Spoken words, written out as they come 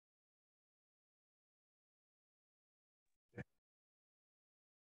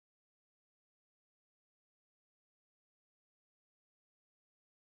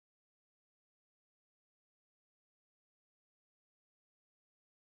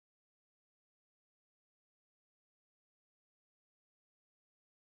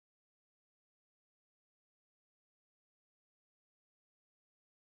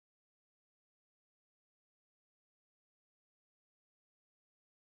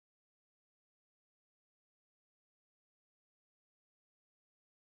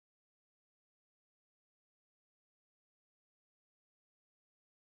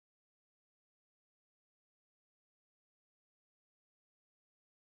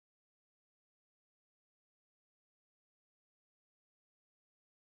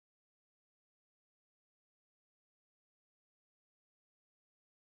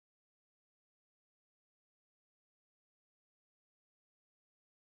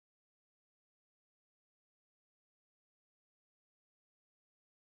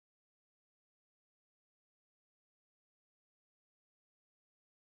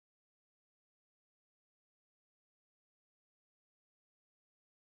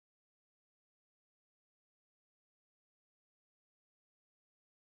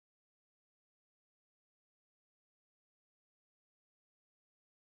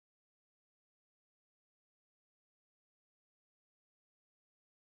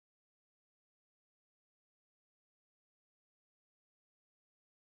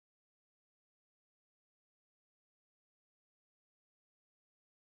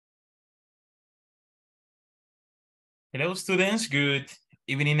Hello, students. Good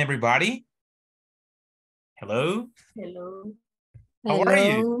evening, everybody. Hello. Hello. How are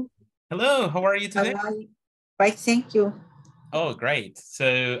you? Hello. Hello, how are you today? Right, thank you. Oh, great.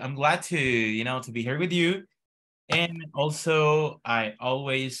 So I'm glad to be here with you. And also, I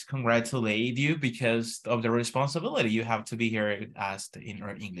always congratulate you because of the responsibility you have to be here with us in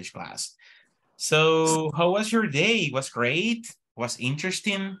our English class. So how was your day? Was great? Was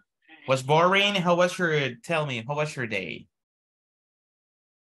interesting? Was boring? Tell me, how was your day?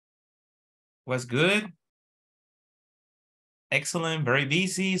 Was good? Excellent, very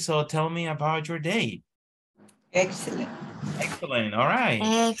busy. So tell me about your day. Excellent. Excellent. All right.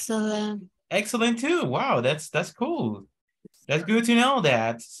 Excellent. Excellent too. Wow, that's cool. That's good to know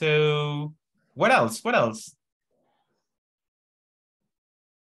that. So what else? What else?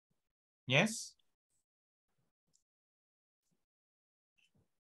 Yes.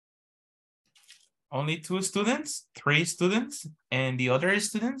 Only 2 students, 3 students, and the other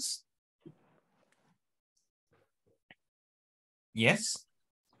students? Yes.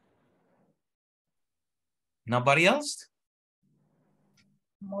 Nobody else?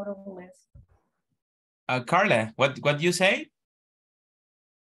 More or less. Carla, what do you say?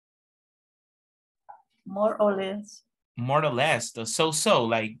 More or less. More or less. So,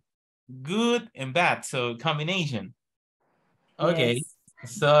 like good and bad. So combination. Okay.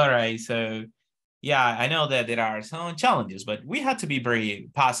 Yes. So, all right. So, yeah, I know that there are some challenges, but we have to be very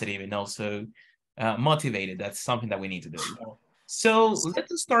positive and also motivated. That's something that we need to do. So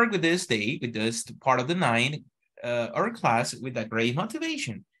let's start with this day, with this part of the 9, our class with a great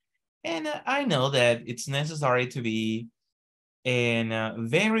motivation. And I know that it's necessary to be and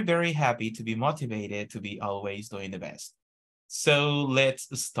very, very happy to be motivated to be always doing the best. So let's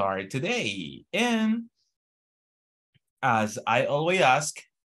start today. And as I always ask,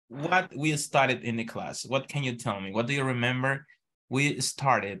 what we started in the class? What can you tell me? What do you remember we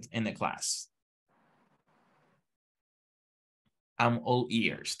started in the class? I'm all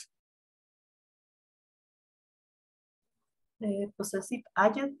ears. Possessive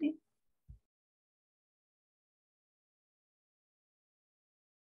adjective.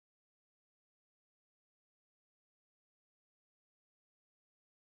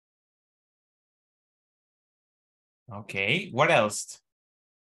 Okay, what else?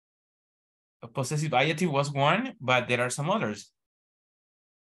 A possessive adjective was one, but there are some others.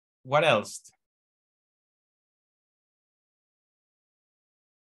 What else?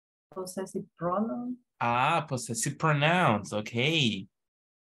 Possessive pronoun. Ah, possessive pronouns. Okay.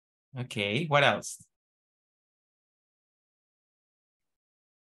 Okay, what else?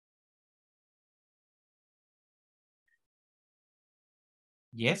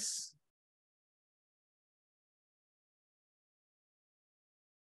 Yes.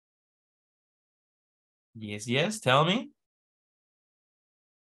 Yes, tell me.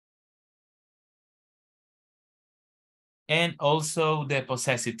 And also the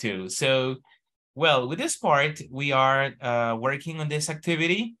possessive too. So, well, with this part, we are working on this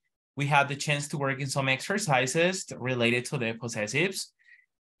activity. We have the chance to work in some exercises related to the possessives,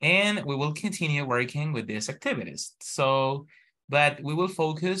 and we will continue working with these activities. So, but we will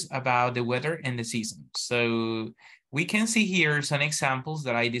focus about the weather and the season. So we can see here some examples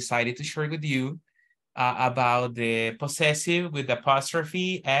that I decided to share with you about the possessive with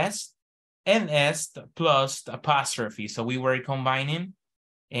apostrophe S and S plus apostrophe. So we were combining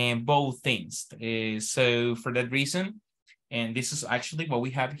both things. So for that reason, and this is actually what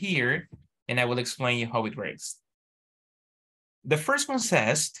we have here, and I will explain you how it works. The first one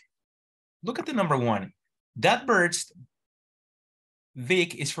says, look at the number 1. That bird's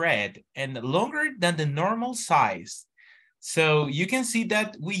beak is red and longer than the normal size. So you can see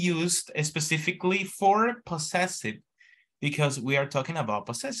that we used specifically for possessive because we are talking about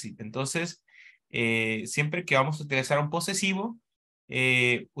possessive. Entonces, siempre que vamos a utilizar un posesivo,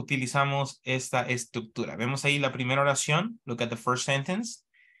 utilizamos esta estructura. Vemos ahí la primera oración. Look at the first sentence.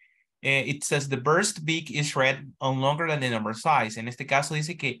 It says the bird's beak is red and longer than the number size. En este caso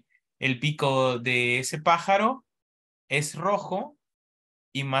dice que el pico de ese pájaro es rojo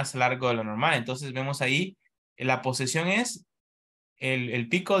y más largo de lo normal. Entonces vemos ahí, la posesión es el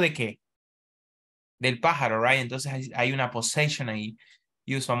pico de qué? Del pájaro, right? Entonces hay una possession ahí.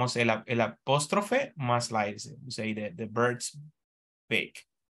 Y usamos el apóstrofe más la S. Say the bird's beak.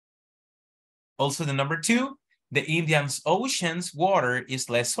 Also the number 2, the Indian Ocean's water is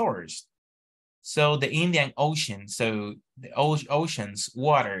less sourced. So the Indian Ocean, so the ocean's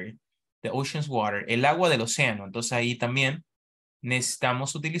water, el agua del océano. Entonces ahí también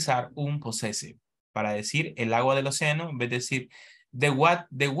necesitamos utilizar un possessive para decir el agua del océano en vez de decir The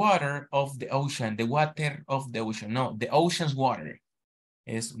water of the ocean. The water of the ocean. No, the ocean's water.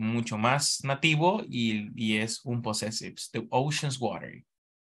 Es mucho más nativo y es un possessive. The ocean's water.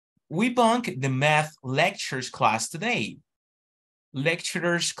 We bunk the math lectures class today.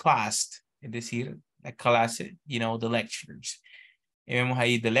 Lecturers class. Es decir, la clase, you know, the lecturers. Y vemos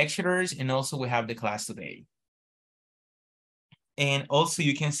ahí the lecturers and also we have the class today. And also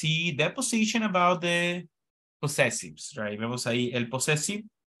you can see the position about the possessives, right? Vemos ahí el possessive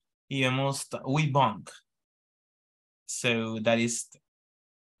y vemos we bunk. So that is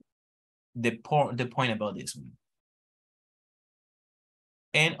the point about this one.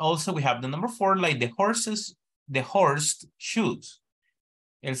 And also we have the number 4, like the horse shoes.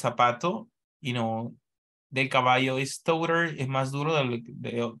 El zapato, you know, del caballo is taller, es más duro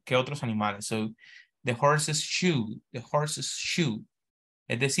que otros animales. So the horse's shoe. Es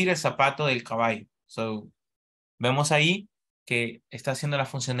decir, el zapato del caballo. So vemos ahí que está haciendo la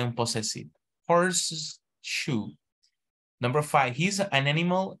función de un possessive. Horse's shoe. Number 5, he's an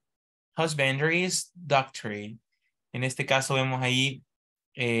animal husbandry's doctor. En este caso vemos ahí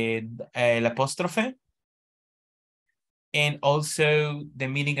el apóstrofe. And also the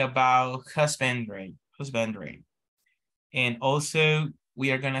meaning about husbandry. And also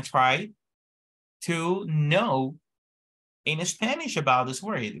we are going to try to know in Spanish about this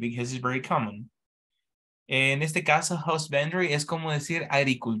word because it's very common. En este caso, husbandry es como decir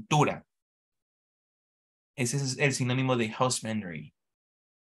agricultura. Ese es el sinónimo de husbandry.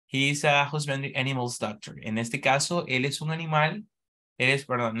 He is a husbandry animals doctor. En este caso, él es un animal, en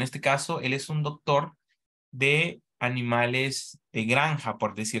este caso, él es un doctor de animales de granja,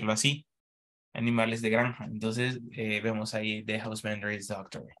 por decirlo así. Animales de granja. Entonces, vemos ahí the husbandry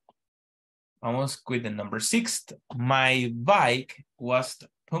doctor. Vamos with the number 6. My bike was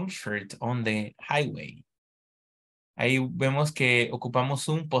punctured on the highway. Ahí vemos que ocupamos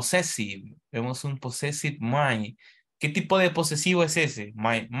un possessive. Vemos un possessive my. ¿Qué tipo de posesivo es ese?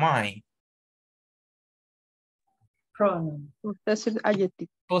 My. Pronoun. Possessive adjective.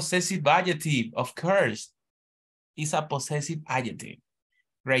 Possessive adjective, of course. It's a possessive adjective.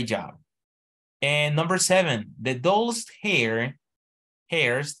 Great job. And number 7, the doll's hairs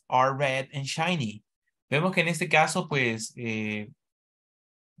are red and shiny. Vemos que en este caso, pues, the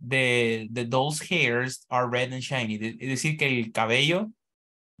doll's hairs are red and shiny. Es decir, que el cabello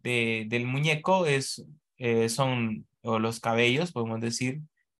del muñeco son, o los cabellos, podemos decir,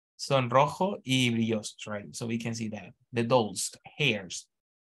 son rojo y brillosos, right? So we can see that. The doll's hairs.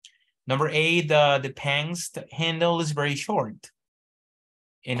 Number 8, the pants handle is very short.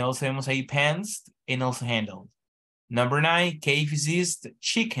 And also vemos ahí pants and also handle. Number 9, KFC's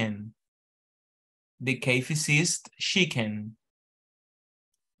chicken. The KFC's chicken.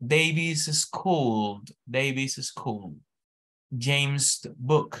 Davy's school. James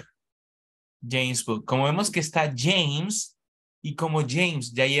book. Como vemos que está James, y como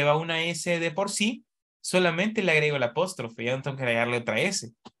James ya lleva una S de por sí, solamente le agrego el apóstrofe, ya no tengo que agregarle otra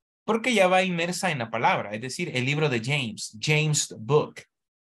S, porque ya va inmersa en la palabra, es decir, el libro de James book.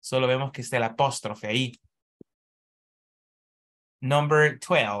 Solo vemos que está el apóstrofe ahí. Number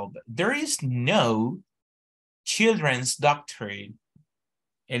 12, there is no children's doctor.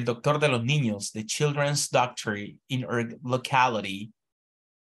 El doctor de los niños, the children's doctor in our locality.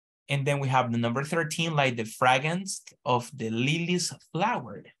 And then we have the number 13, like the fragrance of the lily's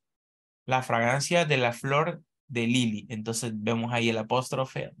flower. La fragancia de la flor de lily. Entonces vemos ahí el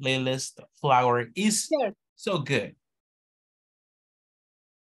apóstrofe. Lily's flower is so good.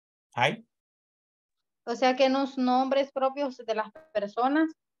 Hi. O sea que en los nombres propios de las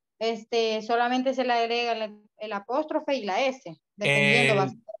personas, solamente se le agrega el apóstrofe y la S,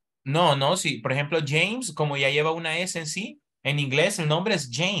 dependiendo. No, sí. Por ejemplo, James, como ya lleva una S en sí, en inglés el nombre es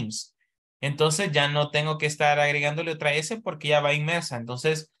James. Entonces ya no tengo que estar agregándole otra S porque ya va inmersa.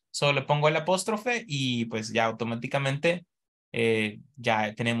 Entonces solo le pongo el apóstrofe y pues ya automáticamente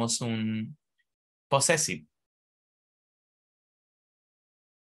ya tenemos un possessive.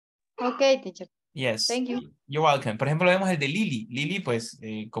 Ok, teacher. Yes. Thank you. You're welcome. Por ejemplo, vemos el de Lily. Lily, pues,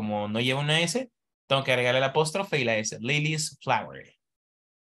 como no lleva una S, tengo que agregarle el apóstrofe y la S. Lily's flower.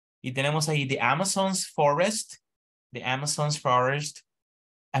 Y tenemos ahí the Amazon's forest. The Amazon's forest.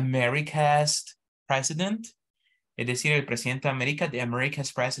 America's president. Es decir, el presidente de América, the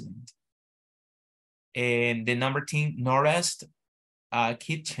America's president. And the number 10, Nora's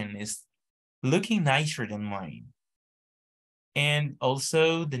kitchen is looking nicer than mine. And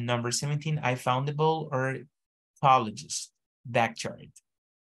also the number 17, I foundable or college's backyard.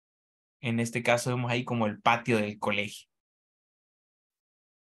 En este caso vemos ahí como el patio del colegio.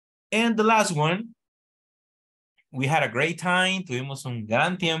 And the last one, we had a great time. Tuvimos un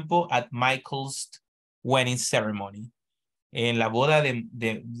gran tiempo at Michael's wedding ceremony. En la boda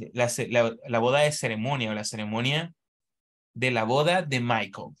la boda de ceremonia o la ceremonia de la boda de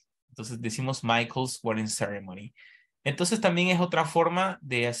Michael. Entonces decimos Michael's wedding ceremony. Entonces también es otra forma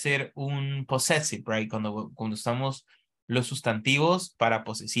de hacer un possessive, right? Cuando usamos los sustantivos para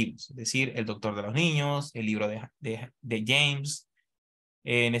posesivos. Es decir, el doctor de los niños, el libro de James,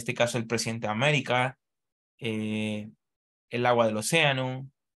 en este caso el presidente de América, el agua del océano,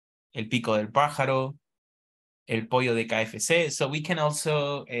 el pico del pájaro, el pollo de KFC. So we can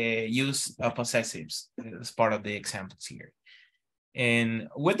also use possessives as part of the examples here. And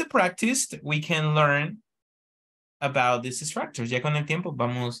with the practice, we can learn about these structures. Ya con el tiempo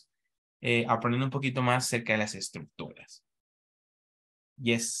vamos aprendiendo un poquito más acerca de las estructuras.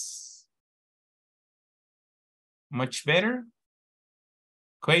 Yes. Much better.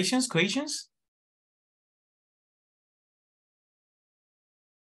 Questions?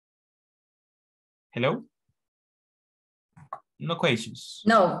 Hello? No questions?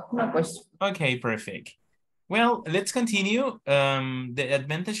 No question. Okay, perfect. Well, let's continue. The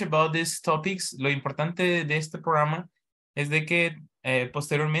advantage about these topics, lo importante de este programa es de que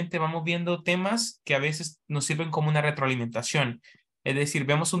posteriormente vamos viendo temas que a veces nos sirven como una retroalimentación. Es decir,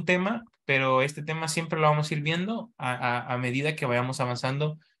 vemos un tema, pero este tema siempre lo vamos a ir viendo a medida que vayamos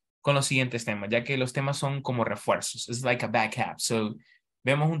avanzando con los siguientes temas, ya que los temas son como refuerzos. Es like a backup. So,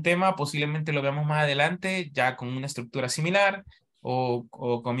 vemos un tema, posiblemente lo veamos más adelante, ya con una estructura similar, o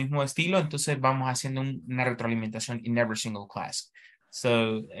con mismo estilo, entonces vamos haciendo una retroalimentación in every single class.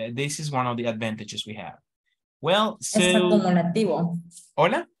 So this is one of the advantages we have. Well, so... Es acumulativo.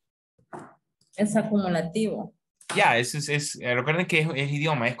 ¿Hola? Es acumulativo. Ya, recuerden que es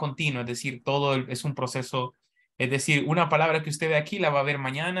idioma, es continuo, es decir, todo es un proceso, es decir, una palabra que usted ve aquí la va a ver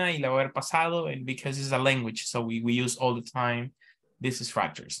mañana y la va a ver pasado, and because it's a language, so we use all the time these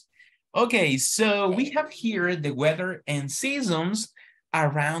structures. Okay, so we have here the weather and seasons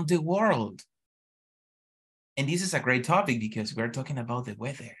around the world. And this is a great topic because we're talking about the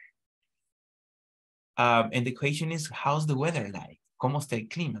weather. And the question is, how's the weather like? ¿Cómo está el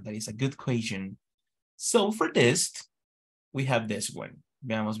clima? That is a good question. So for this, we have this one.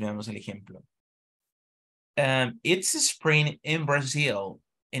 Veamos el ejemplo. It's spring in Brazil.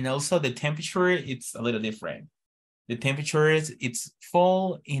 And also the temperature, it's a little different. The temperatures, it's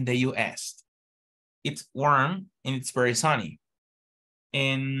fall in the US. It's warm and it's very sunny.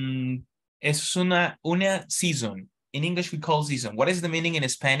 And es una season. In English, we call season. What is the meaning in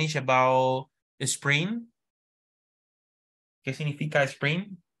Spanish about spring? ¿Qué significa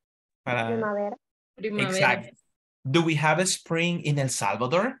spring? Primavera. Exactly. Do we have a spring in El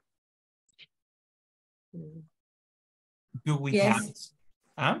Salvador? Do we have?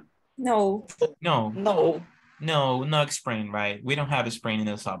 Huh? No. No spring, right? We don't have a spring in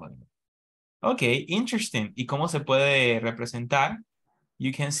El Salvador. Okay, interesting. ¿Y cómo se puede representar?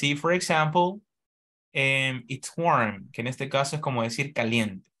 You can see, for example, it's warm, que en este caso es como decir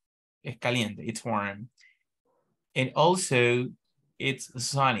caliente. Es caliente, it's warm. And also, it's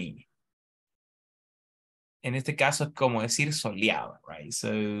sunny. En este caso es como decir soleado, right?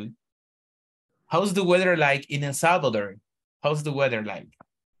 So, how's the weather like in El Salvador? How's the weather like?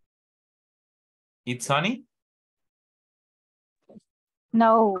 It's sunny?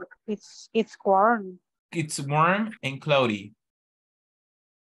 No, it's warm. It's warm and cloudy.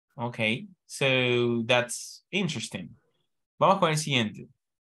 Okay, so that's interesting. Vamos con el siguiente.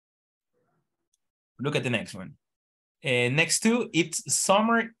 Look at the next one. Next to, it's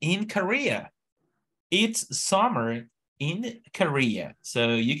summer in Korea. It's summer in Korea.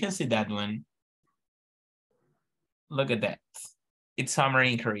 So you can see that one. Look at that. It's summer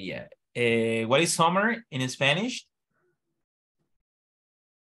in Korea. What is summer in Spanish?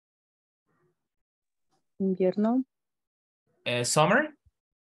 Invierno. Summer?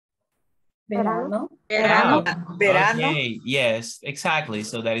 Verano. Okay, yes, exactly.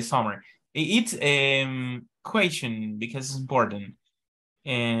 So that is summer. It's question because it's important.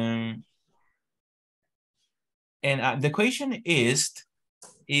 And the question is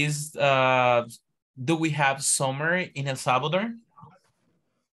do we have summer in El Salvador?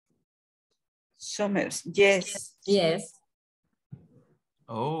 Summers. Yes. Yes.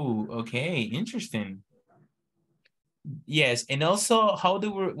 Oh, okay, interesting. Yes, and also how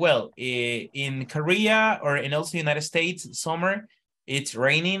do we, well, in Korea or in also United States, summer, it's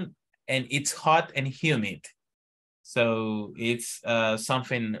raining and it's hot and humid. So it's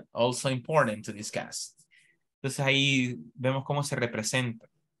something also important to discuss. Entonces ahí vemos cómo se representa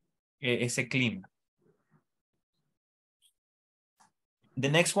ese clima. The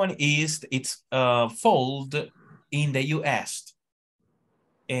next one is, it's fold in the US.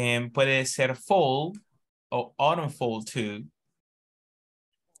 Puede ser fall o autumn fall too.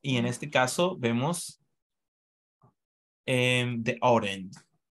 Y en este caso vemos the autumn.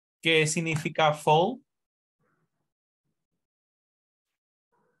 ¿Qué significa fall?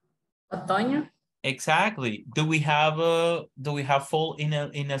 Otoño. Exactly. Do we have fall in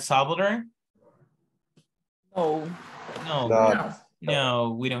El Salvador? No. No. No.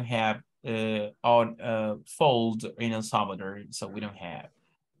 No, we don't have fall in El Salvador, so we don't have.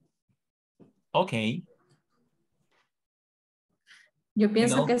 Okay. Yo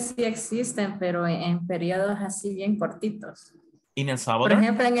pienso No. que sí existen, pero en periodos así bien cortitos. ¿En El Por Salvador?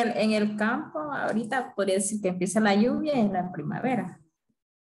 ejemplo, en el campo, ahorita podría decir que empieza la lluvia en la primavera.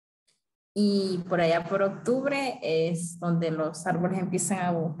 Y por allá por octubre es donde los árboles empiezan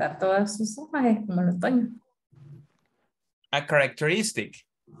a botar todas sus hojas, es como el otoño. A characteristic.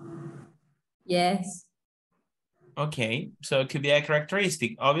 Yes. Okay, so it could be a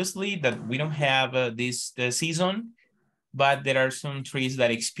characteristic. Obviously that we don't have the season, but there are some trees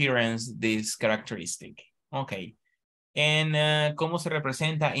that experience this characteristic. Okay. And ¿cómo se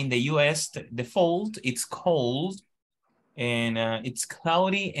representa in the US? The fall, it's cold and it's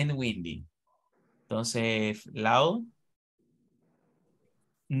cloudy and windy. Entonces, loud,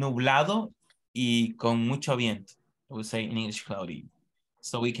 nublado y con mucho viento. I would say in English cloudy.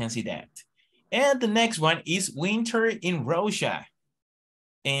 So we can see that. And the next one is winter in Russia.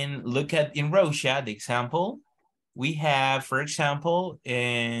 And look at in Russia, the example. We have, for example,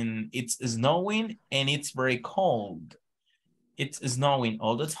 and it's snowing and it's very cold. It's snowing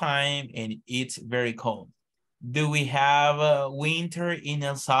all the time and it's very cold. Do we have winter in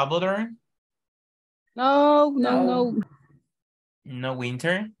El Salvador? No. No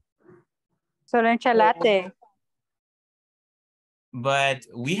winter? Solo en Chalate. But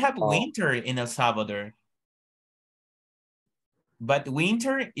we have winter in El Salvador. But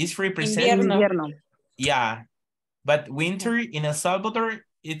winter is represented. Invierno. Yeah, but winter in El Salvador,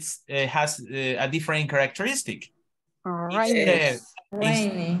 it's has a different characteristic. All right.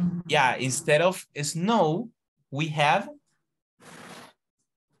 Rainy. Yeah, instead of snow, we have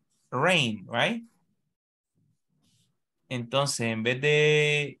rain, right? Entonces, en vez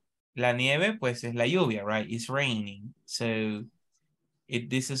de la nieve, pues es la lluvia, right? It's raining. So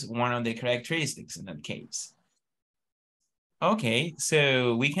this is one of the characteristics in that case. Okay,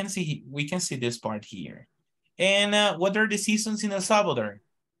 so we can see this part here. And what are the seasons in El Salvador?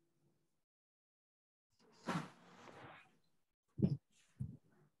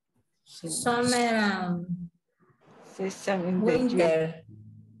 Summer, winter.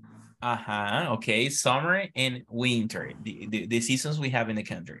 Okay, summer and winter, the seasons we have in the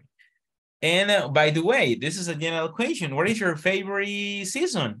country. And by the way, this is a general question. What is your favorite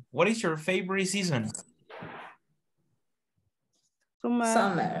season? What is your favorite season?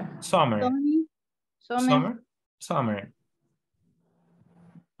 Summer. Summer.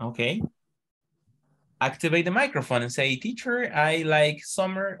 Okay. Activate the microphone and say, teacher, I like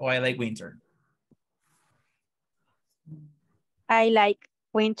summer or I like winter. I like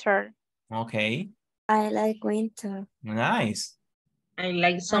winter. Okay. I like winter. Nice. I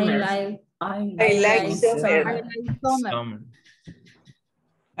like summer. I like Summer.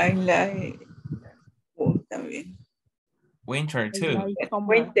 I like también. Winter too.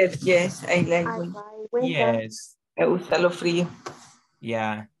 Winter, yes, I like winter. Yes. Me gusta lo frío.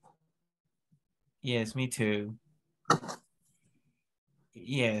 Yeah. Yes, me too.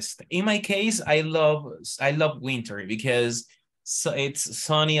 Yes. In my case, I love winter because it's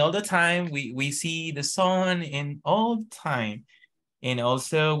sunny all the time. We see the sun in all the time. And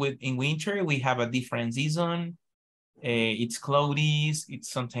also in winter, we have a different season. It's cloudy,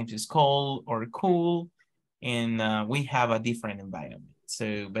 sometimes it's cold or cool, and we have a different environment.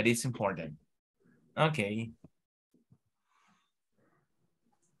 So, but it's important. Okay.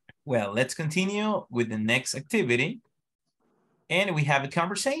 Well, let's continue with the next activity. And we have a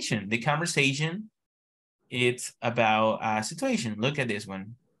conversation. The conversation, it's about a situation. Look at this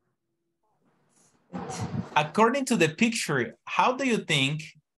one. According to the picture, how do you think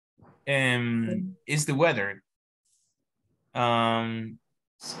is the weather? ¿Qué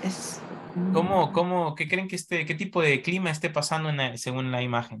creen que qué tipo de clima esté pasando según la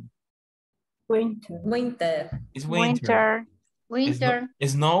imagen? Winter. It's winter. Winter.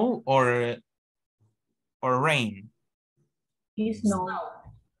 Snow or rain? It's snow.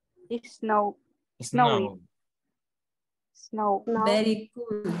 It's snow. Snow. Snow. Very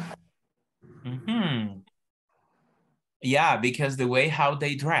cool. Yeah, because the way how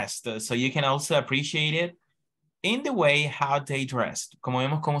they dressed, so you can also appreciate it in the way how they dressed. Como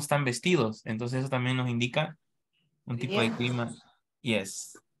vemos cómo están vestidos, entonces eso también nos indica Un tipo de clima.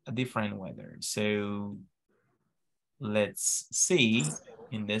 Yes, a different weather. So let's see,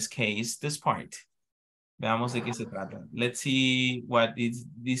 in this case, this part. Veamos de qué se trata. Let's see what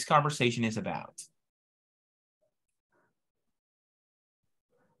this conversation is about.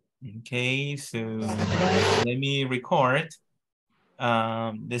 Okay, so let me record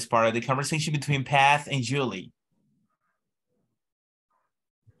this part of the conversation between Pat and Julie.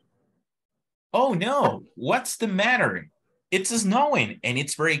 Oh no, what's the matter? It's snowing and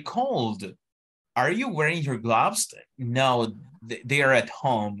it's very cold. Are you wearing your gloves? No, they are at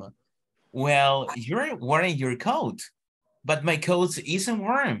home. Well, you're wearing your coat, but my coat isn't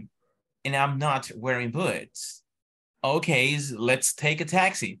warm and I'm not wearing boots. Okay, let's take a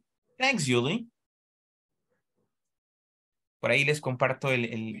taxi. Thanks, Julie. Por ahí les comparto el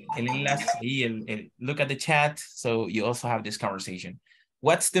enlace y look at the chat, so you also have this conversation.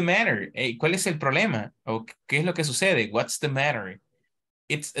 What's the matter? Hey, ¿cuál es el problema? ¿O qué es lo que sucede? What's the matter?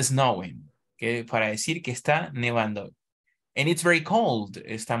 It's snowing. Que para decir que está nevando. And it's very cold.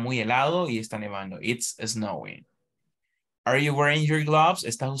 Está muy helado y está nevando. It's snowing. Are you wearing your gloves?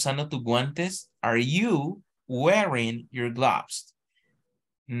 ¿Estás usando tus guantes? Are you wearing your gloves?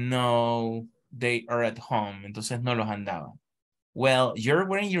 No, they are at home. Entonces no los andaba. Well, you're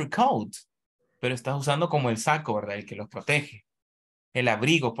wearing your coat. Pero estás usando como el saco, ¿verdad? El que los protege. El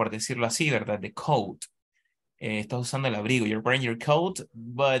abrigo, por decirlo así, ¿verdad? The coat. Estás usando el abrigo. You're wearing your coat,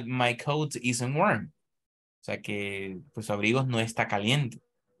 but my coat isn't warm. O sea que pues su abrigo no está caliente.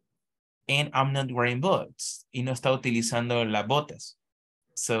 And I'm not wearing boots. Y no está utilizando las botas.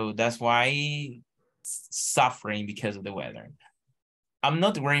 So that's why suffering because of the weather. I'm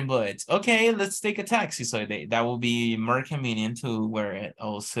not wearing boots. Okay, let's take a taxi. So that will be more convenient to wear it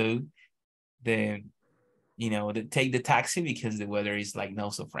also. Take the taxi because the weather is like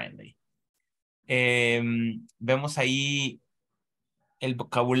not so friendly. Vemos ahí el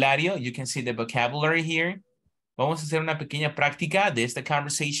vocabulario. You can see the vocabulary here. Vamos a hacer una pequeña práctica de esta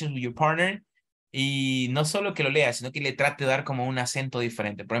conversation with your partner. Y no solo que lo lea, sino que le trate de dar como un acento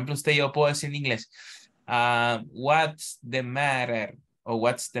diferente. Por ejemplo, yo puedo decir en inglés, what's the matter? O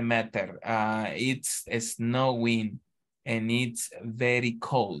what's the matter? It's snowing and it's very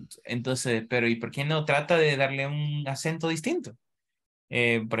cold. Entonces, pero ¿y por qué no trata de darle un acento distinto?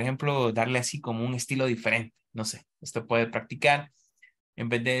 Por ejemplo, darle así como un estilo diferente. No sé, esto puede practicar. En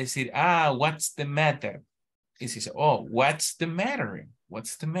vez de decir, what's the matter? Y si dice, oh, what's the matter?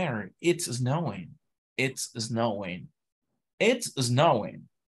 What's the matter? It's snowing. It's snowing. It's snowing.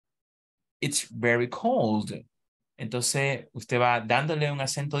 It's very cold. Entonces, usted va dándole un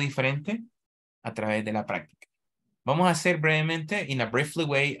acento diferente a través de la práctica. Vamos a hacer brevemente, in a briefly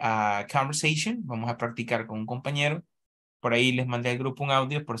way, a conversation. Vamos a practicar con un compañero. Por ahí les mandé al grupo un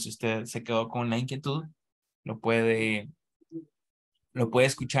audio, por si usted se quedó con la inquietud, lo puede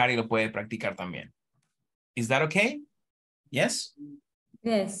escuchar y lo puede practicar también. Is that okay? Yes?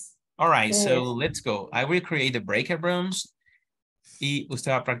 Yes. All right, Yes. so let's go. I will create the breakout rooms y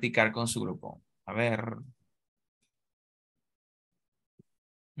usted va a practicar con su grupo. A ver.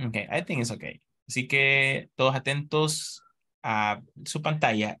 Okay, I think it's okay. Así que todos atentos a su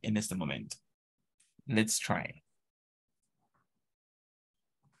pantalla en este momento. Let's try.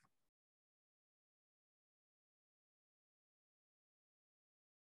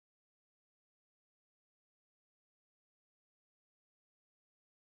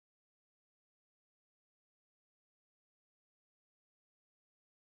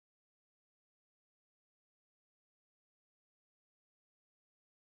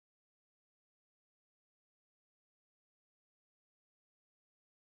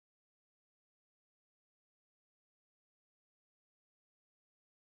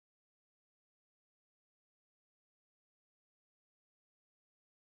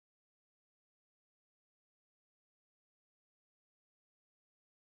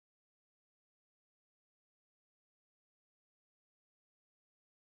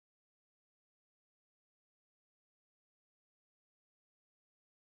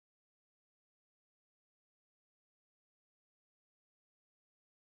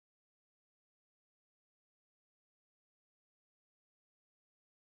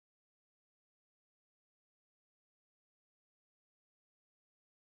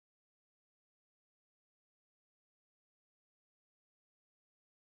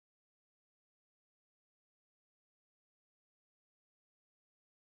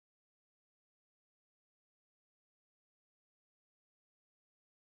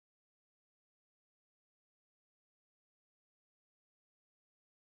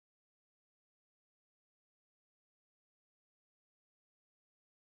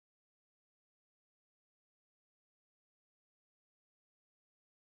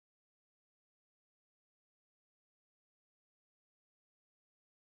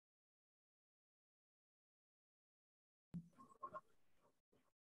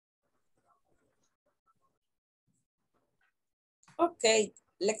 Okay,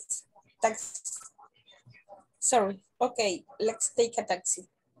 let's taxi. Sorry. Okay, let's take a taxi.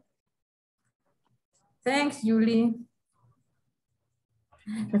 Thanks, Julie.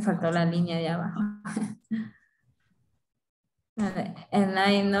 Me faltó la línea de abajo. And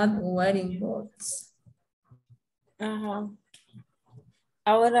I'm not wearing boots. Ajá.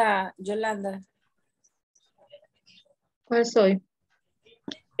 Ahora, Yolanda. ¿Cuál soy?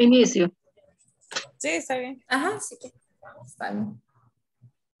 Inicio. Sí, está bien. Ajá, sí que está bien.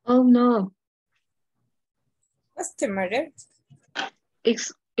 Oh no, What's the matter?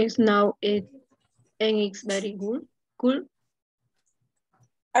 it's now it and it's very good. Cool.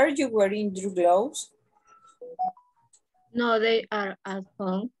 Are you wearing your gloves? No, they are at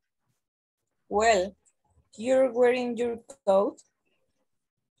home. Well, you're wearing your coat.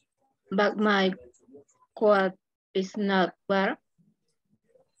 But my coat is not wear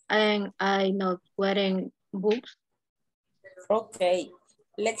and I'm not wearing boots. Okay,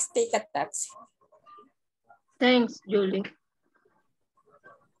 let's take a taxi. Thanks, Julie.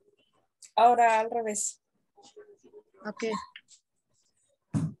 Ahora al revés. Okay.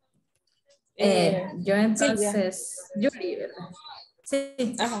 Yo Silvia. entonces, Julie, ¿verdad?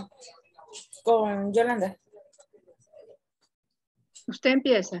 Sí. Ajá. Con Yolanda. Usted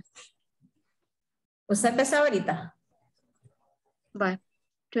empieza. ¿Usted empezó ahorita? Bye.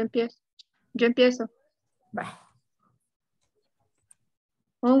 Yo empiezo. Yo empiezo. Bye.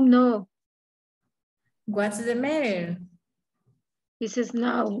 Oh no, What's the matter? this is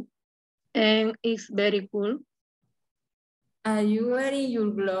now and it's very cool. Are you wearing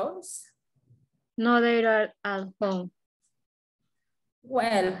your gloves? No, they are at home.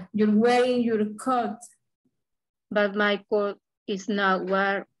 Well, you're wearing your coat. But my coat is not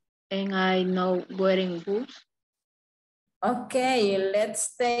wear and I'm not wearing boots. Okay,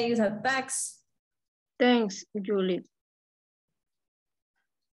 let's take a taxi. Thanks, Julie.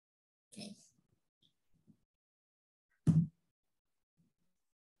 Okay.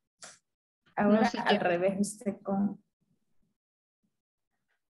 Ahora No sé al qué. revés, usted con...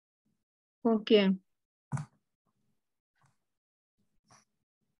 ¿Con quién?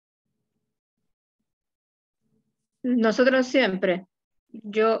 Nosotros siempre.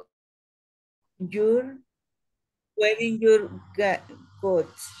 Yo, You're wearing your coat.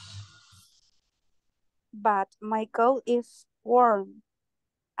 But my coat is warm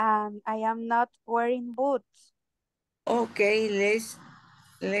and I am not wearing boots. Okay,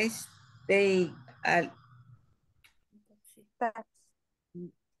 let's take a Tax.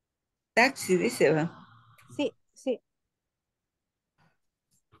 taxi, dice, va. Sí, sí.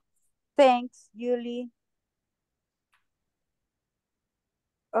 Thanks, Julie.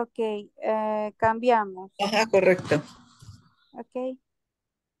 Ok, cambiamos. Ajá, correcto. Ok.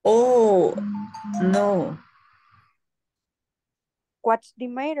 Oh, no. What's the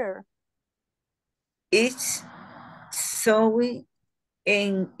matter? It's snowy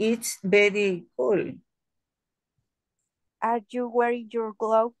and it's very cold. Are you wearing your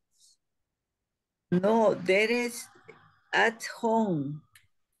gloves? No, there is at home.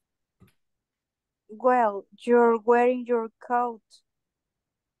 Well, you're wearing your coat.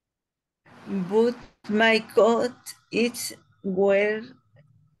 But my coat is wear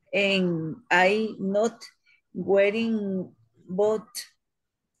and I not wearing both.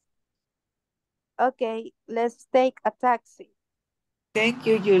 Okay, let's take a taxi. Thank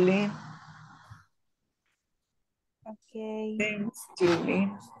you, Julie. Okay. Thanks, Julie.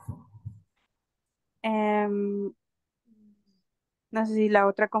 No sé si la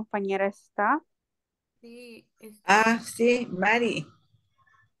otra compañera está. Sí, Ah, sí, Mari.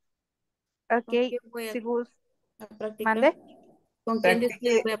 Ok, ¿con quién voy si gusta. a practicar? ¿Mande? ¿Con quién de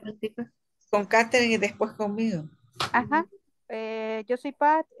ustedes Practique voy a practicar? con Catherine y después conmigo. Ajá. Yo soy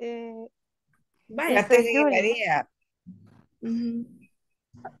Pat. Vaya. Esta es Catherine y Julie. María. Ujú.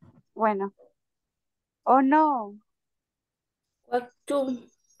 Bueno. Oh no.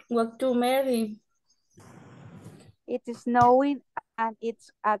 What to Mary? It is snowing and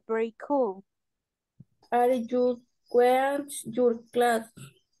it's very cool. Are you wearing your class?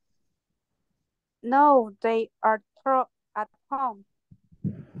 No, they are at home.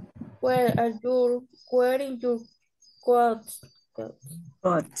 Where are you wearing your clothes?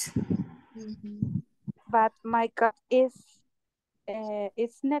 But Mhm. But my coat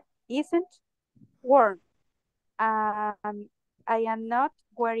isn't warm. And I am not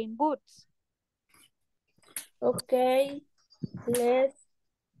wearing boots. Okay, let's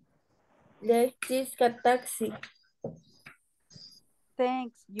take a taxi.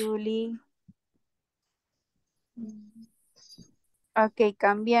 Thanks, Julie. Mhm. Ok,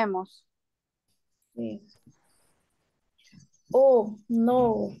 cambiemos. Sí. Oh,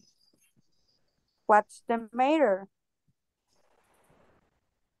 no. What's the matter?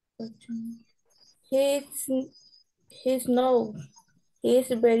 He's no. He's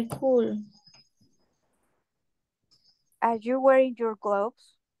very cool. Are you wearing your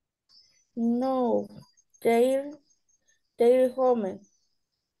gloves? No, they're home.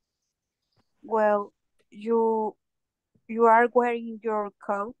 Well, you are wearing your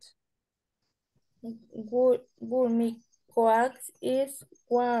coat. Good, my coat is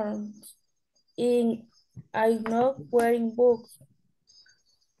warm. And I'm not wearing boots.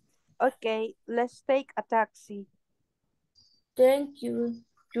 Okay, let's take a taxi. Thank you,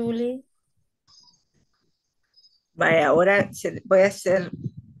 Julie. Vaya, ahora voy a hacer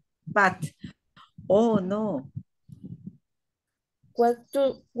but. Oh, no. What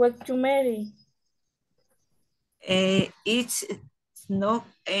to marry? It's snow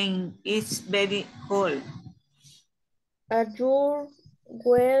and it's very cold. Are you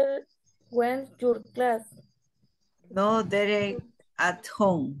when's your class? No, they're at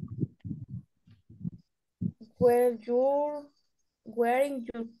home. Where you're wearing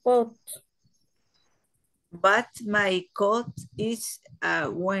your coat? But my coat is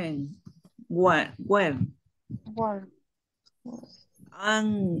when. Warm.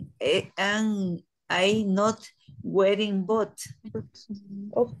 And I not wearing both.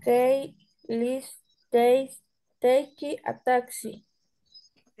 Okay, let's take a taxi.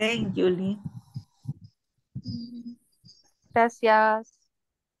 Thank you, Lee. Gracias.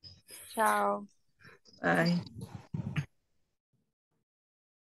 Chao. Bye.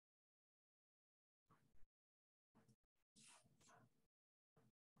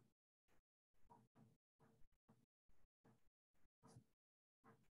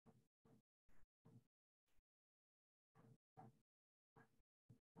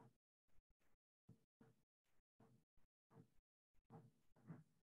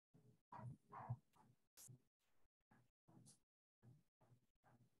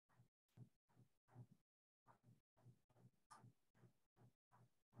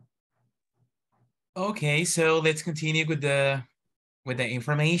 Okay, so let's continue with the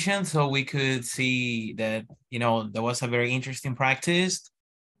information. So we could see that, you know, that was a very interesting practice.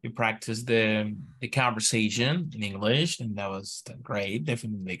 We practiced the conversation in English, and that was great,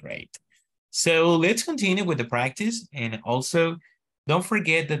 definitely great. So let's continue with the practice. And also, don't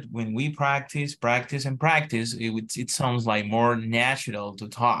forget that when we practice, it sounds like more natural to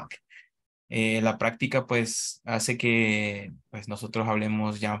talk. La práctica pues hace que pues nosotros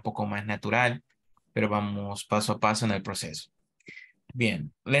hablemos ya un poco más natural, pero vamos paso a paso en el proceso.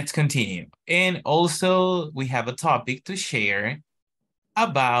 Bien, let's continue. And also we have a topic to share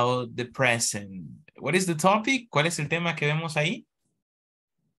about the present. What is the topic? ¿Cuál es el tema que vemos ahí?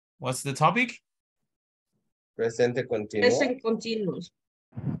 What's the topic? Presente continuo. Present continuous.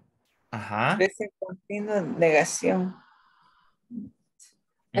 Ajá. Present continuo, negación.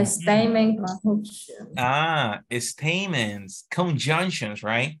 Statement, conjunction. Statements, conjunctions,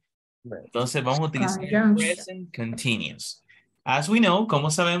 right? Right. Entonces vamos a utilizar el Conjunction. present continuous. As we know, como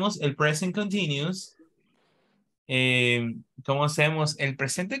sabemos, el present continuous, como sabemos, el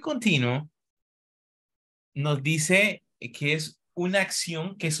presente continuo nos dice que es una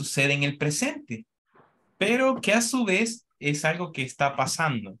acción que sucede en el presente, pero que a su vez es algo que está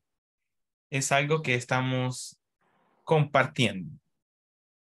pasando. Es algo que estamos compartiendo.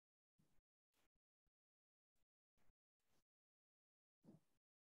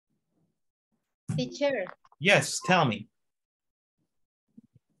 Teacher, Yes, tell me.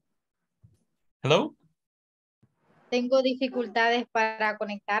 Hello? tengo dificultades para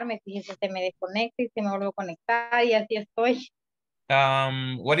conectarme. Fíjese, se me desconecta y se me vuelve a conectar y así estoy.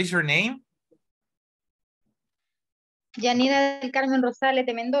 What is your name? Yanina del Carmen Rosales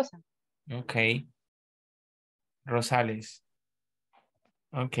de Mendoza. Okay. Rosales.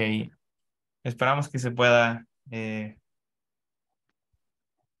 Okay. Esperamos que se pueda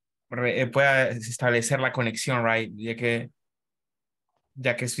pueda establecer la conexión, right?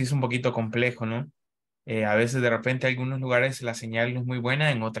 Ya que sí es un poquito complejo, ¿no? A veces de repente en algunos lugares la señal no es muy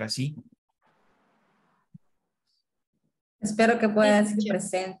buena, en otras sí. Espero que pueda Sí, decir teacher.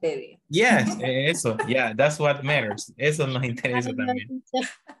 presente. Yes, eso. Yeah, that's what matters. Eso nos interesa Ay, no, también. teacher.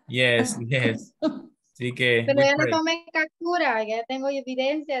 Yes, yes. Así que, Pero we ya le pray. tomé captura, ya tengo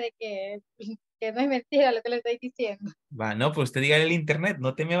evidencia de que no es mentira lo que le estoy diciendo. Va, no, pues usted dígale al internet,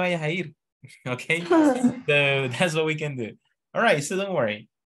 no te me vayas a ir. Okay? So that's what we can do. All right, so don't worry.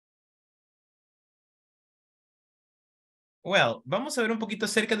 Well, vamos a ver un poquito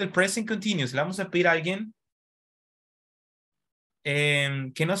acerca del present continuous. Le vamos a pedir a alguien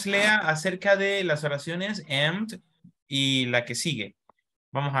que nos lea acerca de las oraciones and y la que sigue.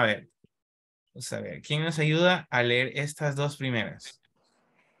 Vamos a ver. Vamos a ver. ¿Quién nos ayuda a leer estas dos primeras?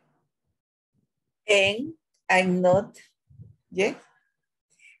 And I'm not. Yeah.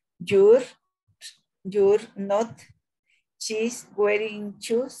 You're not. She's wearing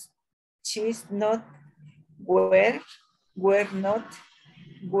shoes. She's not. We're not.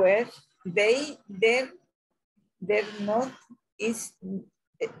 Where they're not. Is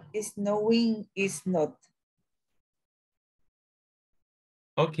knowing is not.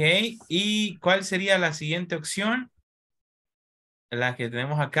 Ok. ¿Y cuál sería la siguiente opción? La que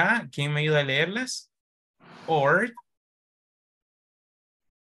tenemos acá. ¿Quién me ayuda a leerlas? Or.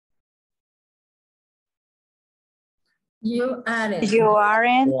 You aren't. You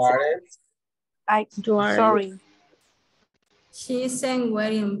aren't. You aren't. You aren't. Sorry. She isn't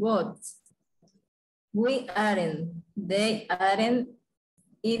wearing boots. We aren't. They aren't.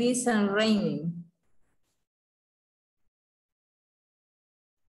 It isn't raining.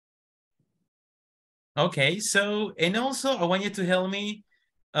 Okay, so, and also I want you to help me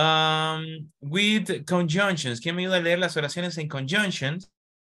with conjunctions. ¿Quién me ayuda a leer las oraciones en conjunctions?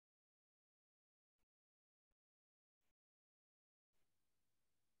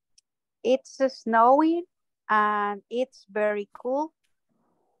 It's snowing and it's very cool.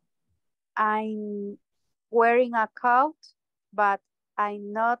 I'm wearing a coat, but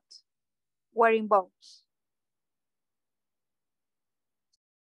I'm not wearing boots.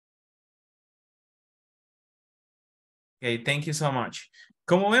 Okay, thank you so much.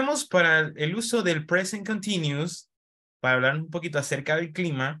 Como vemos, para el uso del present continuous, para hablar un poquito acerca del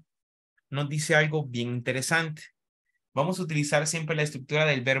clima, nos dice algo bien interesante. Vamos a utilizar siempre la estructura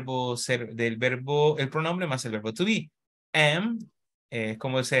del verbo ser, el pronombre más el verbo to be. Am,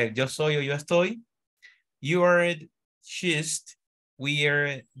 como decir, yo soy o yo estoy. You're, she's,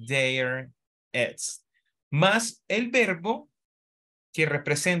 we're, they're, it's. Más el verbo que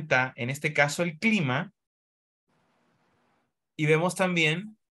representa, en este caso, el clima. Y vemos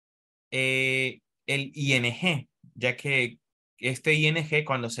también el ing, ya que este ing,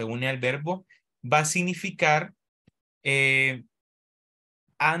 cuando se une al verbo, va a significar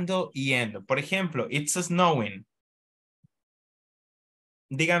ando y endo. Por ejemplo, it's snowing.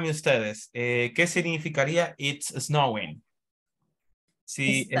 Díganme ustedes, ¿qué significaría it's snowing?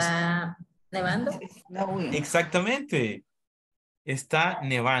 Sí, Está nevando. Snowing. exactamente. Está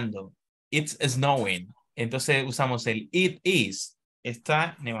nevando. It's snowing. Entonces usamos el it is.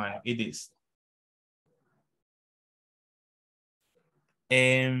 Está nevando. It is.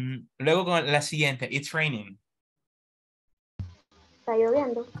 Luego con la siguiente. It's raining. Está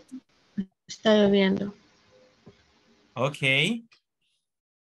lloviendo. Está lloviendo. Ok.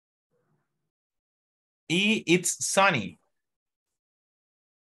 Y it's sunny.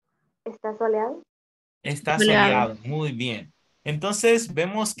 Está soleado. Está Soleado. soleado. Muy bien. Entonces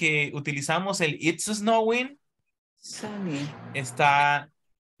vemos que utilizamos el it's snowing. Sunny. Está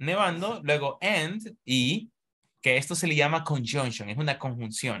nevando. Luego and y que esto se le llama conjunction. Es una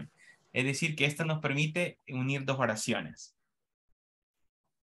conjunción. Es decir, que esto nos permite unir dos oraciones.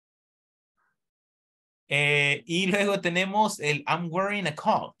 Y luego tenemos el I'm wearing a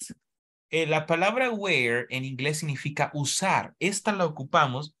coat. La palabra wear en inglés significa usar. Esta la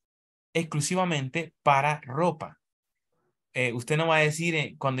ocupamos exclusivamente para ropa. Usted no va a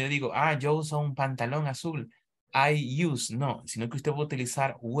decir cuando yo digo, yo uso un pantalón azul. I use, no, sino que usted va a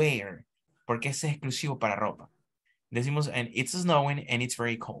utilizar wear, porque ese es exclusivo para ropa. Decimos, and it's snowing and it's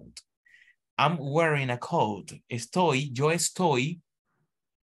very cold. I'm wearing a coat. Yo estoy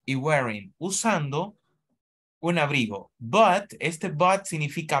y wearing, usando un abrigo. But, este but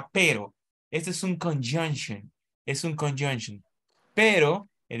significa pero. Este es un conjunction. Es un conjunction. Pero,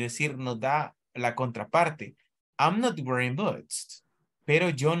 es decir, nos da la contraparte. I'm not wearing boots. Pero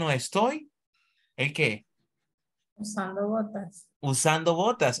yo no estoy. ¿El qué? Usando botas. Usando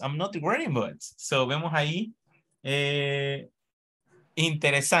botas. I'm not wearing boots. So, vemos ahí.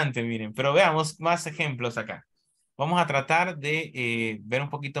 Interesante, miren. Pero veamos más ejemplos acá. Vamos a tratar de ver un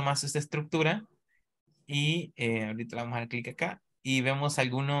poquito más esta estructura. Y ahorita le vamos a dar clic acá. Y vemos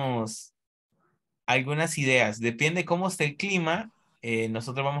algunas ideas. Depende cómo esté el clima.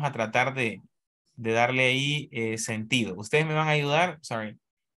 Nosotros vamos a tratar de darle ahí sentido. Ustedes me van a ayudar. Sorry.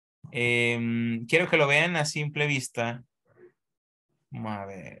 Quiero que lo vean a simple vista. Vamos a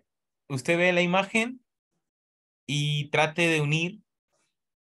ver. Usted ve la imagen y trate de unir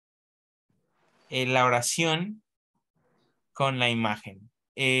la oración con la imagen.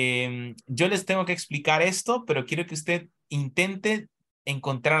 Yo les tengo que explicar esto, pero quiero que usted intente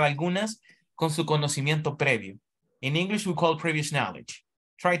encontrar algunas con su conocimiento previo. In English we call previous knowledge.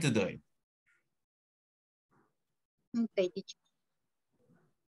 Try to do it. Okay, teacher.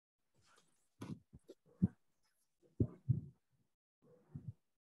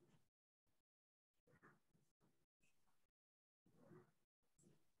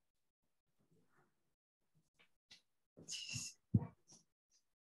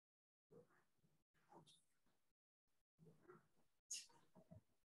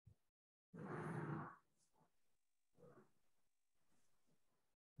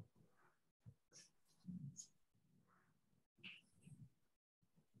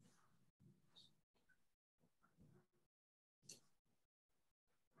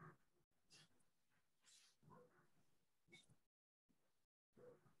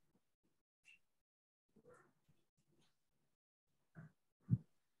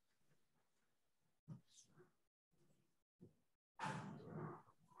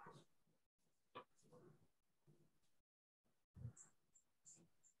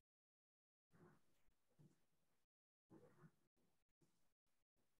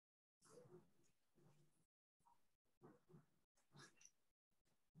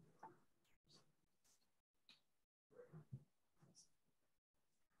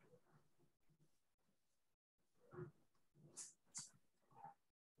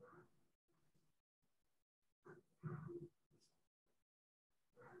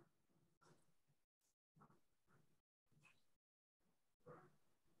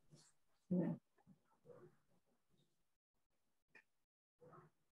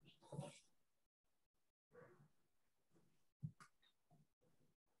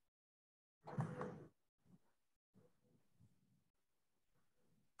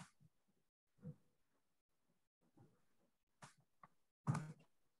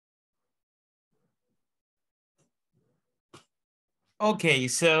 Okay,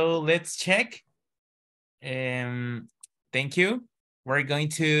 so let's check. Thank you. We're going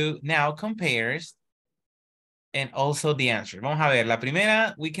to now compare and also the answer. Vamos a ver, la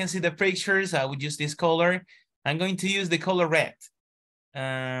primera, we can see the pictures. I would use this color. I'm going to use the color red.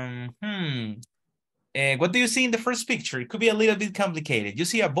 What do you see in the first picture? It could be a little bit complicated. You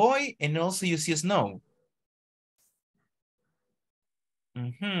see a boy and also you see snow.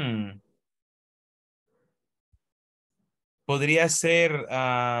 Podría ser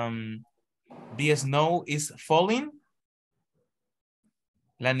the snow is falling.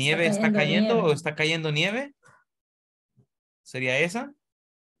 ¿La nieve está cayendo o está cayendo nieve? ¿Sería esa?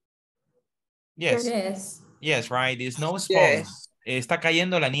 Yes. Yes. Yes, right. The snow is falling. Yes. Está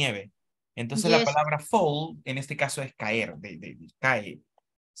cayendo la nieve. Entonces la Yes. palabra fall en este caso es caer, cae.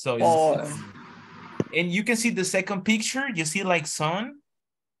 So Fall. and you can see the second picture, you see like sun,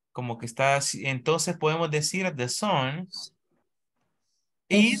 como que está así. Entonces podemos decir the sun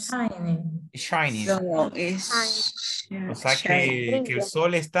is shining. shining. So is O sea que el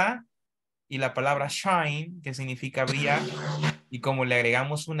sol está y la palabra shine, que significa brillar, y como le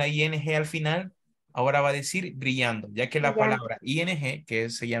agregamos una ing al final, ahora va a decir brillando, ya que la palabra ing, que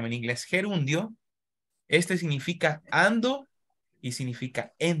se llama en inglés gerundio, este significa ando y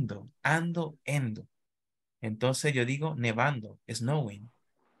significa endo, ando, endo. Entonces yo digo nevando, snowing,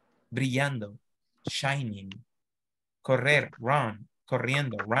 brillando, shining, correr, run,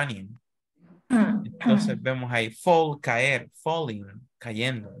 corriendo, running. Entonces vemos ahí fall, caer, falling,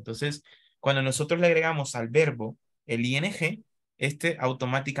 cayendo. Entonces, cuando nosotros le agregamos al verbo el ing, este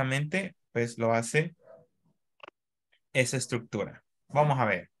automáticamente pues lo hace esa estructura. Vamos a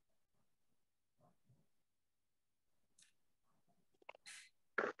ver.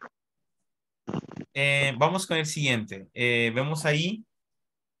 Vamos con el siguiente. Vemos ahí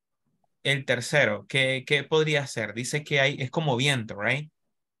el tercero. ¿Qué podría ser? Dice que hay, es como viento, right?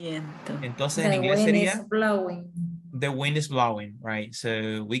 viento. Entonces en The inglés wind sería is blowing. the wind is blowing, right?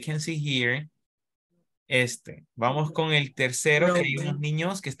 So we can see here Vamos con el tercero, que hay unos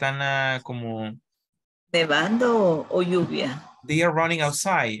niños que están como... ¿Nevando o lluvia? They are running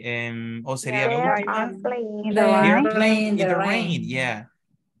outside. O sería la última. Playing They are They playing in the rain. rain. Yeah.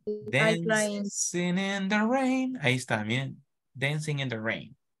 playing. Dancing in the rain. Ahí está, bien. Dancing in the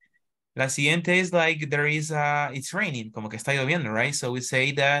rain. La siguiente es like there is it's raining, como que está lloviendo, right? So we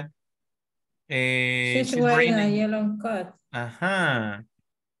say that She's she's wearing a raining. yellow coat. Ajá.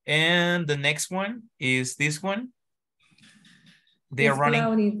 And the next one is this one. They are It's running.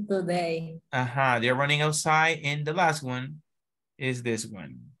 cloudy today. They're running outside. And the last one is this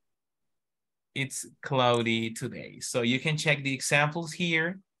one. It's cloudy today. So you can check the examples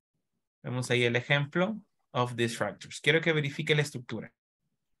here. Vemos ahí el ejemplo of these structures. Quiero que verifique la estructura.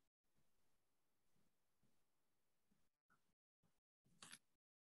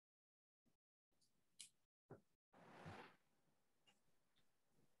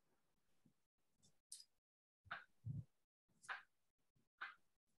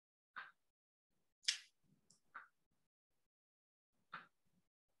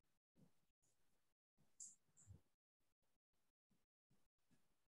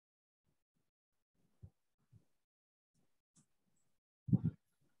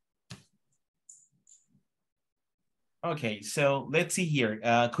 Okay, so let's see here.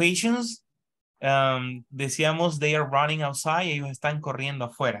 Questions. Decíamos they are running outside. Ellos están corriendo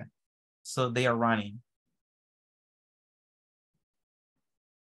afuera. So they are running.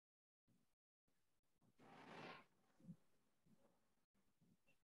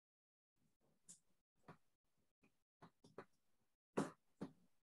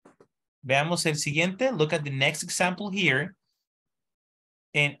 Veamos el siguiente. Look at the next example here.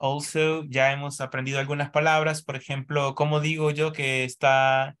 And also, ya hemos aprendido algunas palabras. Por ejemplo, ¿cómo digo yo que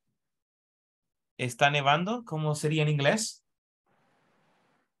está nevando? ¿Cómo sería en inglés?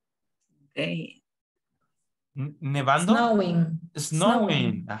 ¿Nevando? Snowing.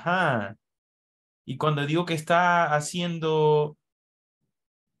 Snowing. Ajá. Y cuando digo que está haciendo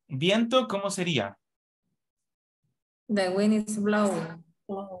viento, ¿cómo sería? The wind is blowing.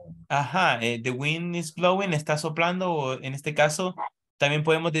 Ajá, the wind is blowing, está soplando, o en este caso también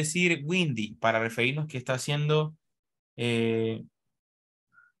podemos decir windy para referirnos que está haciendo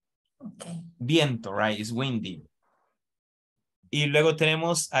viento, right? It's windy. Y luego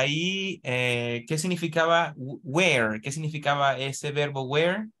tenemos ahí, ¿qué significaba wear? ¿Qué significaba ese verbo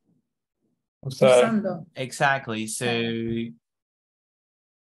wear? Usando. Exactly, so...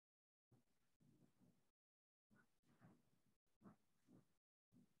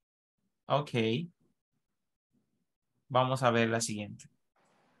 Ok. Vamos a ver la siguiente.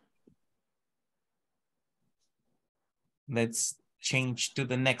 Let's change to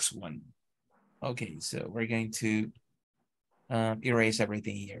the next one. Okay, so we're going to erase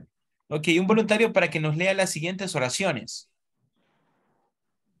everything here. Ok, un voluntario para que nos lea las siguientes oraciones.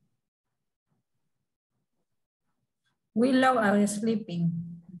 Willow are sleeping.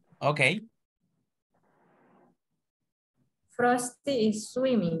 Ok. Frosty is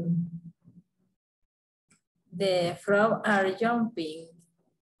swimming. The frogs are jumping.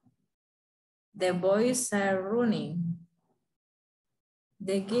 The boys are running.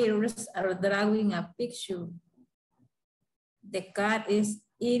 The girls are drawing a picture. The cat is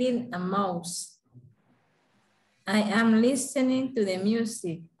eating a mouse. I am listening to the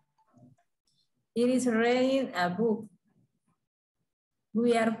music. It is reading a book.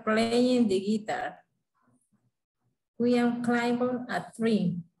 We are playing the guitar. We are climbing a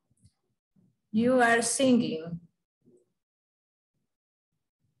tree. You are singing.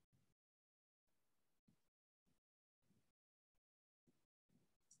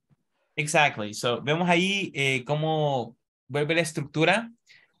 Exactly. So, vemos ahí cómo vuelve la estructura.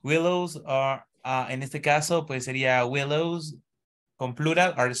 Willows are, en este caso, pues sería willows con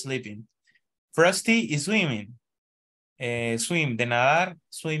plural are sleeping. Frosty is swimming. Swim, de nadar,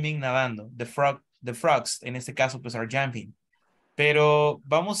 swimming, nadando. The frogs, en este caso, pues are jumping. Pero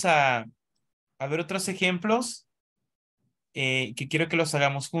vamos a ver otros ejemplos que quiero que los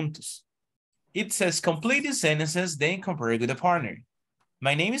hagamos juntos. It says complete the sentences, then compare it with a partner.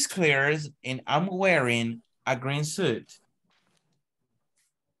 My name is Claire and I'm wearing a green suit.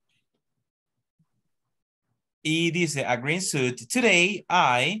 Y dice a green suit. Today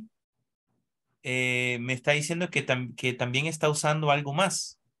I me está diciendo que también está usando algo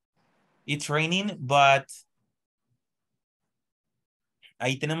más. It's raining, but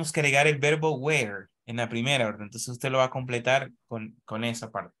ahí tenemos que agregar el verbo wear en la primera orden. Entonces usted lo va a completar con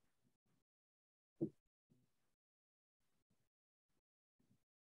esa parte.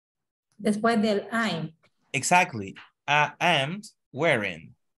 Después del I'm. Exactly. I am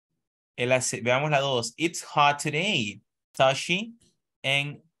wearing. Veamos la dos. It's hot today. Tashi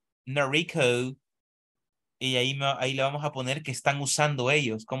and Noriko. Y ahí le vamos a poner que están usando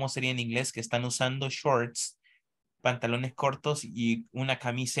ellos. ¿Cómo sería en inglés? Que están usando shorts, pantalones cortos y una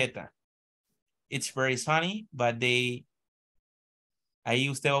camiseta. It's very sunny, but ahí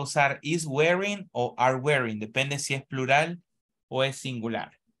usted va a usar is wearing o are wearing. Depende si es plural o es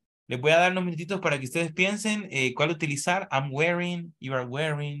singular. Les voy a dar unos minutitos para que ustedes piensen cuál utilizar. I'm wearing, you are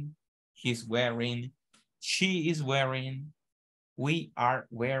wearing, he's wearing, she is wearing, we are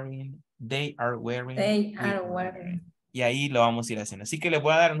wearing, they are wearing. They are wearing. Y ahí lo vamos a ir haciendo. Así que les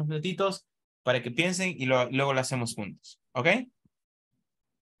voy a dar unos minutitos para que piensen y luego lo hacemos juntos. ¿Ok?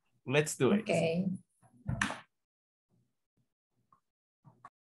 Let's do it. Okay.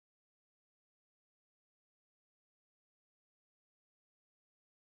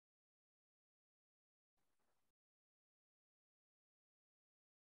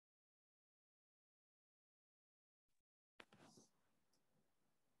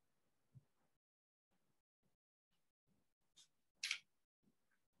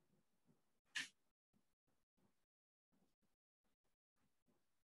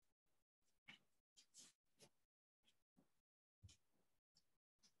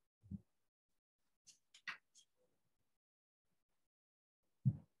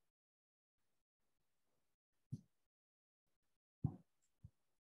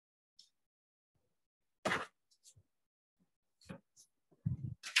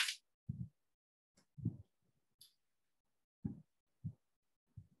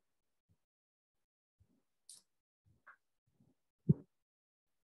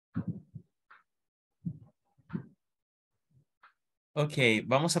 Ok,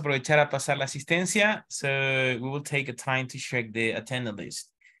 vamos a aprovechar a pasar la asistencia. So we will take a time to check the attendance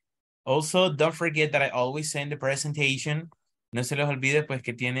list. Also, don't forget that I always send the presentation. No se les olvide pues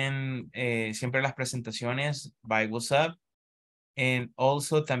que tienen siempre las presentaciones by WhatsApp. And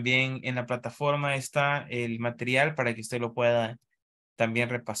also también en la plataforma está el material para que usted lo pueda también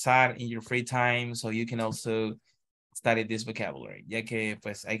repasar in your free time. So you can also study this vocabulary. Ya que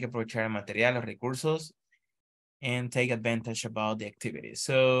pues hay que aprovechar el material, los recursos. And take advantage about the activities.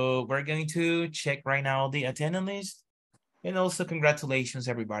 So we're going to check right now the attendance list. And also congratulations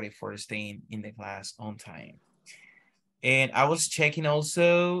everybody for staying in the class on time. And I was checking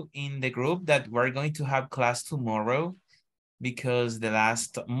also in the group that we're going to have class tomorrow because the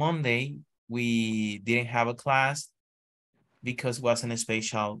last Monday we didn't have a class because it wasn't a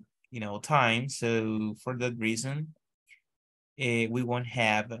special, time. So for that reason, we won't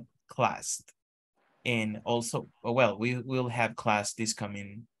have class. And also, well, we will have class this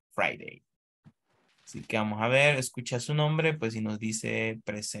coming Friday. Así que vamos a ver, escucha su nombre, pues si nos dice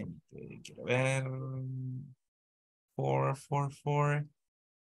presente. Quiero ver. 444.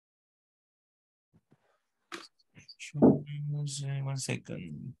 One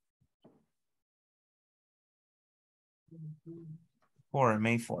second. 4,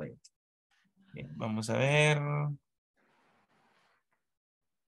 May 4th. Bien, vamos a ver.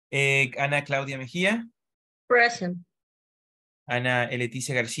 Ana Claudia Mejía. Present. Ana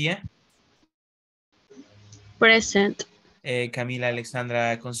Leticia García. Present. Camila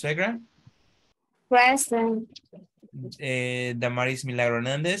Alexandra Consuegra. Present. Damaris Milagro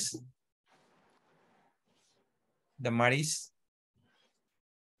Hernández. Damaris.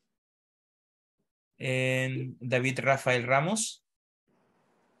 David Rafael Ramos.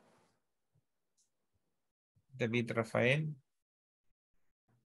 David Rafael.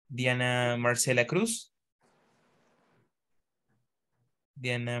 Diana Marcela Cruz.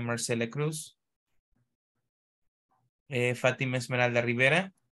 Diana Marcela Cruz. Fátima Esmeralda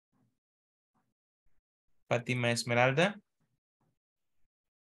Rivera. Fátima Esmeralda.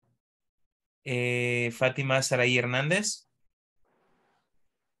 Fátima Saraí Hernández.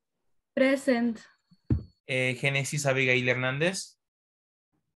 Present. Génesis Abigail Hernández.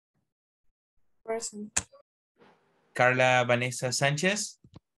 Present. Carla Vanessa Sánchez.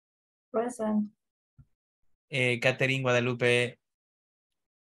 Present. Catherine Guadalupe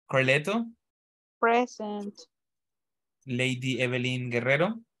Corleto. Present. Lady Evelyn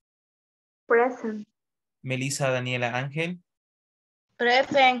Guerrero. Present. Melissa Daniela Ángel.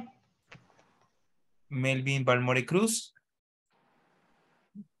 Present. Melvin Balmore Cruz.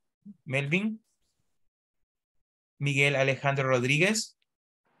 Melvin. Miguel Alejandro Rodríguez.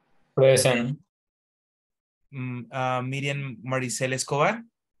 Present. Miriam Maricel Escobar.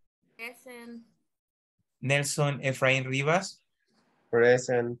 Present. Nelson Efraín Rivas.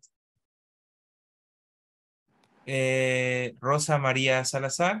 Present. Rosa María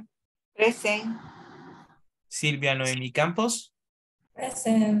Salazar. Present. Silvia Noemi Campos.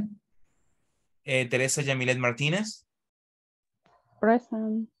 Present. Teresa Yamilet Martínez.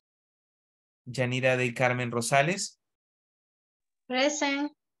 Present. Yanira del Carmen Rosales.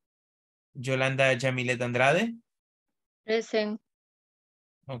 Present. Yolanda Yamilet Andrade. Present.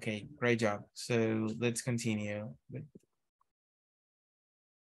 Okay, great job. So let's continue.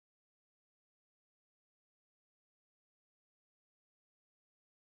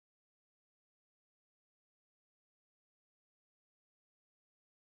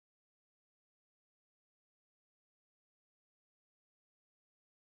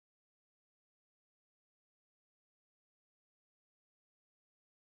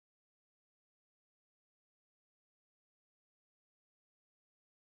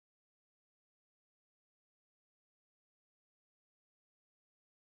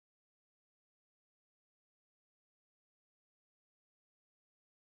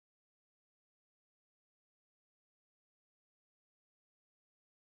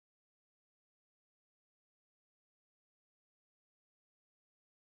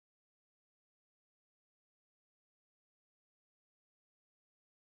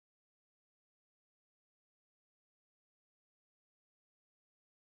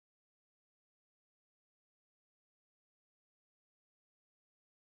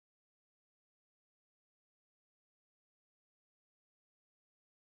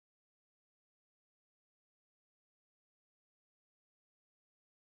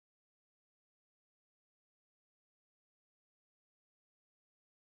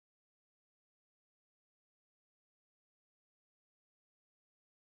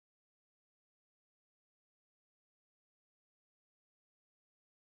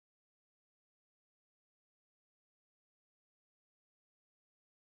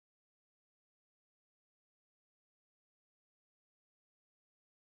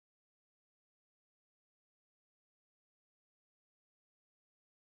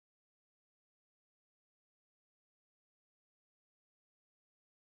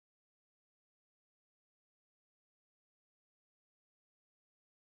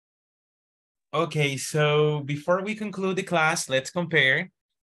 Okay, so before we conclude the class, let's compare.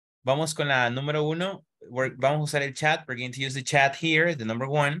 Vamos con la número 1. Vamos a usar el chat. We're going to use the chat here, the number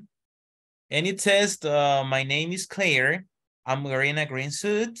 1. And it says, my name is Claire. I'm wearing a green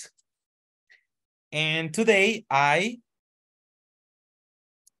suit. And today I'm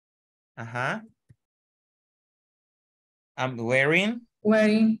wearing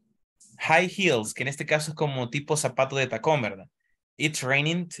high heels, que en este caso es como tipo zapato de tacón, ¿verdad? It's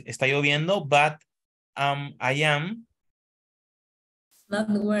raining, está lloviendo, but I am Not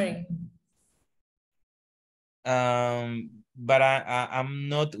wearing. But I'm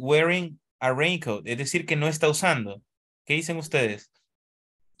not wearing a raincoat. Es decir, que no está usando. ¿Qué dicen ustedes?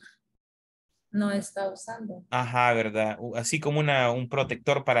 No está usando. Ajá, ¿verdad? Así como un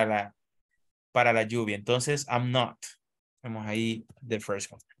protector para la lluvia. Entonces, I'm not. Vamos ahí, the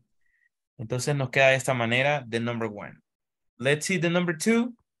first one. Entonces, nos queda de esta manera, the number 1. Let's see the number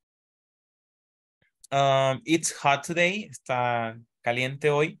 2. It's hot today. Está caliente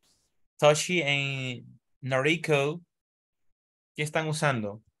hoy. Toshi and Noriko, ¿qué están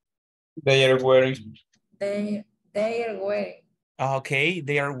usando? They are wearing. They are wearing. Okay,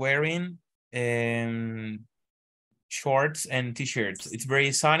 they are wearing shorts and t-shirts. It's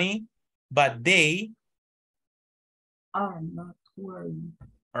very sunny, but they Are not wearing.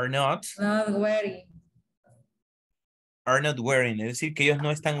 are not wearing. Es decir, que ellos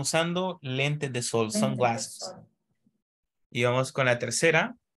no están usando lentes de sol, sunglasses. Y vamos con la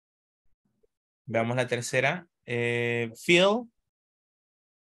tercera. Veamos la tercera. Phil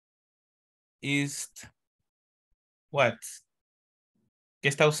is what? ¿Qué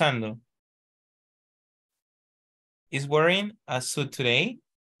está usando? Is wearing a suit today.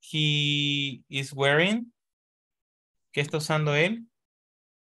 He is wearing. ¿Qué está usando él?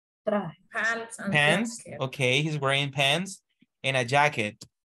 Pants. Okay, he's wearing pants and a jacket.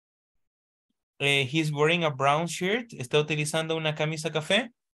 He's wearing a brown shirt. ¿Está utilizando una camisa café?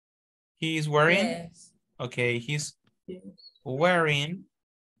 He is wearing. Yes. Okay, he's wearing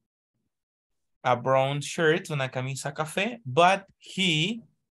a brown shirt, una camisa café, but he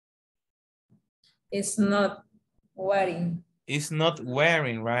is not wearing. Is not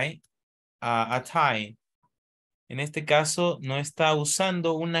wearing, right? A tie. En este caso, no está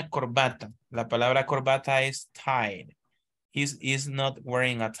usando una corbata. La palabra corbata es tied. He is not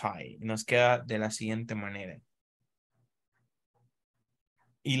wearing a tie. Nos queda de la siguiente manera.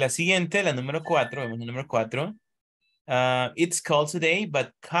 Y la siguiente, la número 4, vemos la número 4. It's cold today,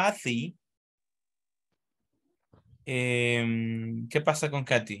 but Kathy. ¿Qué pasa con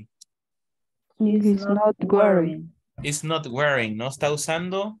Kathy? He's not wearing. Is not wearing. No está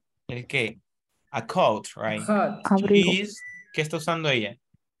usando el qué? A coat, right? Abrigo. ¿Qué está usando ella?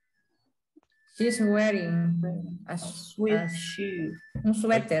 She's wearing a Sweatshirt. un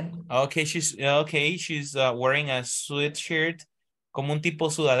suéter. Okay, she's wearing a sweatshirt, como un tipo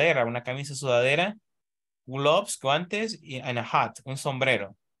sudadera, una camisa sudadera, gloves, guantes, and a hat, un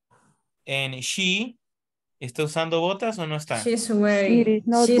sombrero. And she, ¿está usando botas o no está? She's wearing. It is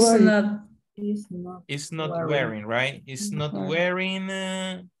not She's wearing. not. It's not wearing, right? It's not wearing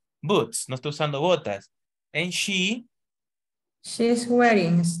boots, no está usando botas. And she's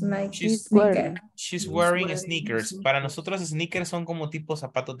wearing like sneakers. She's wearing sneakers. Para nosotros sneakers son como tipo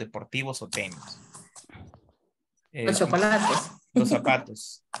zapatos deportivos o tenis. Los chocolates. Los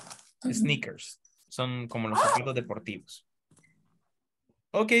zapatos. Sneakers. Son como los zapatos deportivos.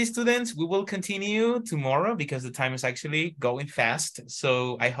 Okay, students, we will continue tomorrow because the time is actually going fast.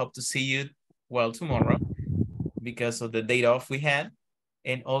 So I hope to see you, well, tomorrow because of the date off we had.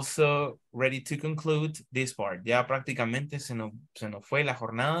 And also ready to conclude this part. Ya prácticamente se nos fue la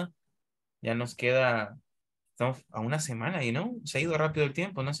jornada. Ya nos queda, estamos a una semana, you know? Se ha ido rápido el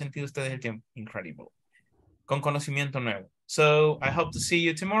tiempo. ¿No han sentido ustedes el tiempo? Incredible. Con conocimiento nuevo. So I hope to see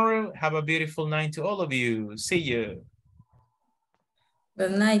you tomorrow. Have a beautiful night to all of you. See you.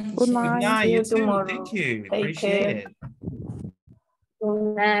 Good night. Good night. Good night. See You you too. tomorrow. Thank you. Take Appreciate care. it.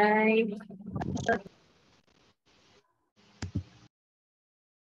 Good night.